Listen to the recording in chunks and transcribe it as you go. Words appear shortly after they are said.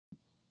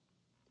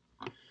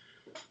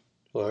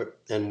Hello,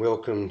 and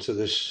welcome to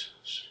this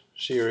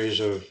series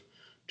of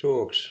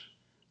talks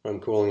I'm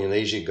calling an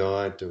easy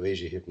guide to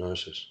easy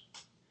hypnosis.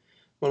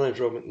 My name's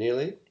Rob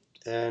McNeely,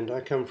 and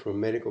I come from a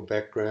medical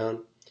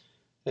background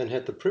and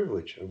had the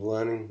privilege of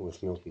learning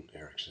with Milton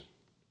Erickson.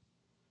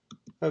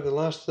 Over the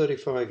last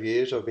 35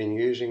 years, I've been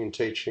using and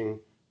teaching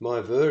my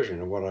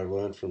version of what I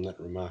learned from that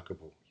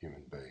remarkable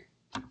human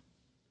being.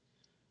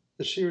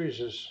 The series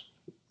is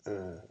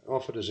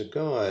offered as a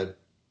guide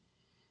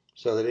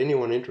so that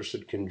anyone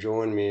interested can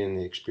join me in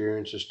the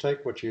experiences,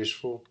 take what's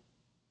useful,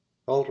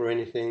 alter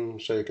anything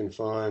so you can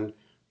find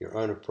your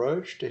own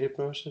approach to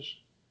hypnosis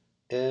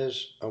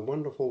as a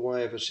wonderful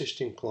way of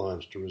assisting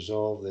clients to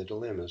resolve their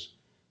dilemmas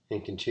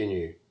and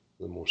continue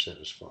the more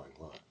satisfying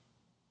life.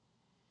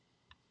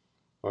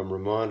 I'm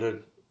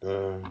reminded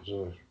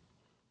of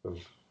an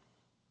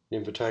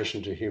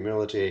invitation to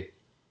humility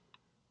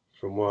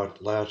from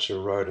what Lao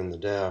Tzu wrote in the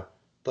Tao.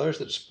 Those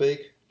that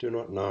speak do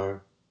not know,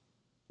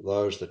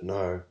 those that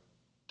know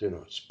do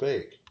not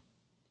speak.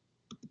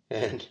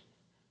 And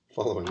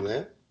following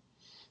that,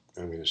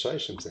 I'm going to say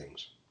some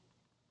things.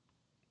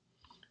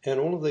 And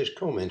all of these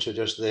comments are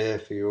just there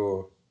for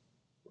your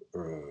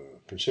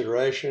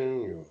consideration,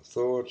 your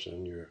thoughts,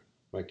 and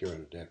make your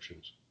own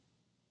adaptations.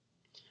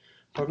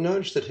 I've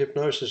noticed that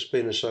hypnosis has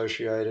been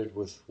associated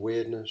with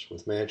weirdness,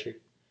 with magic,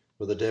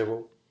 with the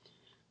devil,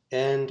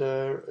 and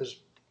has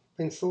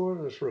been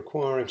thought as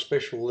requiring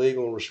special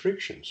legal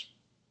restrictions,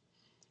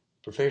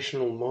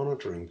 professional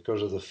monitoring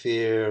because of the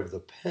fear of the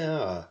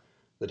power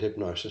that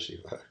hypnosis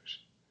evokes.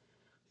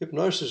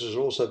 Hypnosis has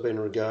also been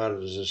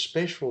regarded as a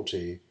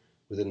specialty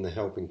within the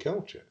helping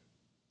culture.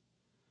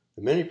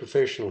 There are many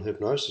professional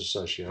hypnosis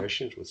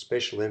associations with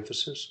special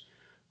emphasis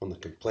on the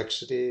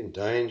complexity and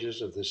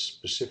dangers of this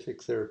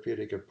specific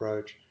therapeutic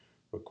approach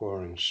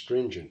requiring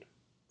stringent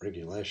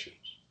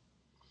regulations.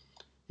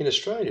 In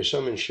Australia,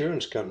 some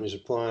insurance companies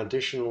apply an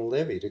additional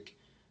levy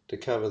to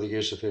cover the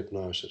use of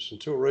hypnosis.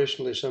 Until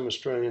recently, some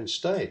Australian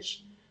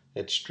states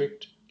had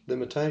strict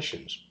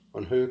limitations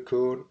on who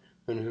could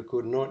and who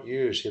could not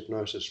use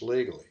hypnosis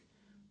legally,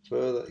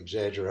 further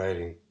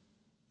exaggerating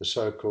the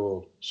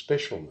so-called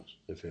specialness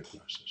of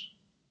hypnosis.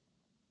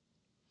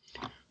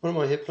 One of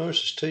my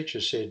hypnosis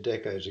teachers said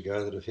decades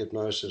ago that if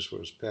hypnosis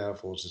were as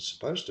powerful as it's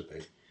supposed to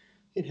be,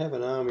 he'd have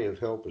an army of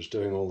helpers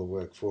doing all the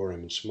work for him,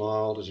 and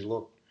smiled as he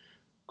looked.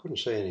 Couldn't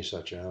see any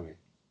such army.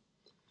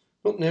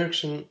 Milton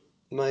Erickson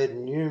made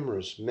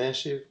numerous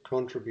massive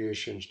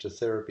contributions to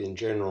therapy in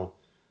general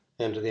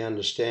and to the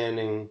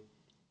understanding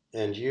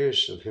and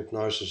use of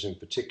hypnosis in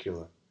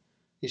particular.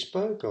 He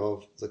spoke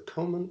of the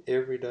common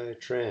everyday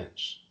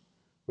trance,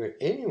 where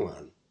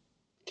anyone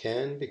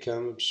can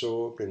become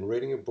absorbed in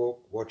reading a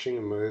book, watching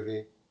a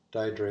movie,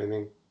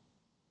 daydreaming.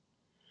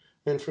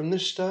 And from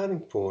this starting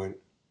point,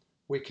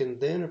 we can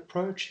then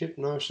approach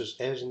hypnosis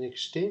as an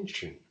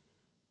extension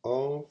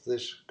of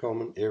this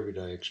common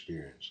everyday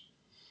experience.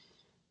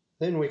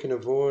 Then we can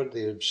avoid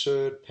the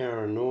absurd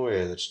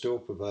paranoia that still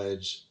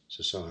pervades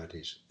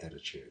society's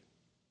attitude.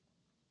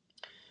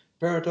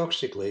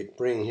 Paradoxically,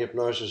 bringing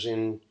hypnosis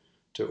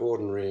into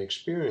ordinary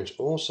experience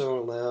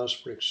also allows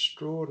for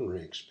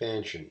extraordinary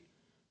expansion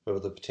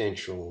of the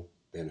potential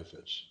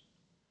benefits.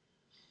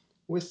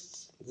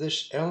 With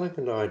this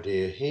elegant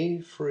idea,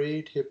 he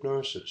freed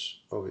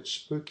hypnosis of its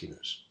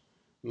spookiness,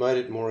 made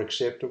it more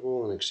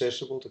acceptable and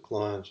accessible to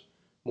clients,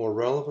 more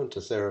relevant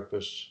to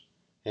therapists,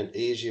 and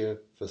easier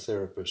for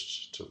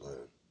therapists to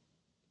learn.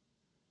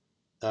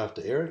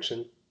 After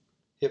Erickson,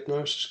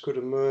 hypnosis could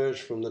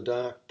emerge from the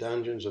dark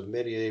dungeons of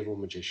medieval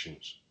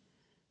magicians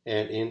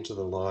and into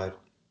the light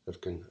of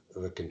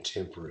a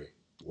contemporary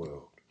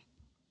world.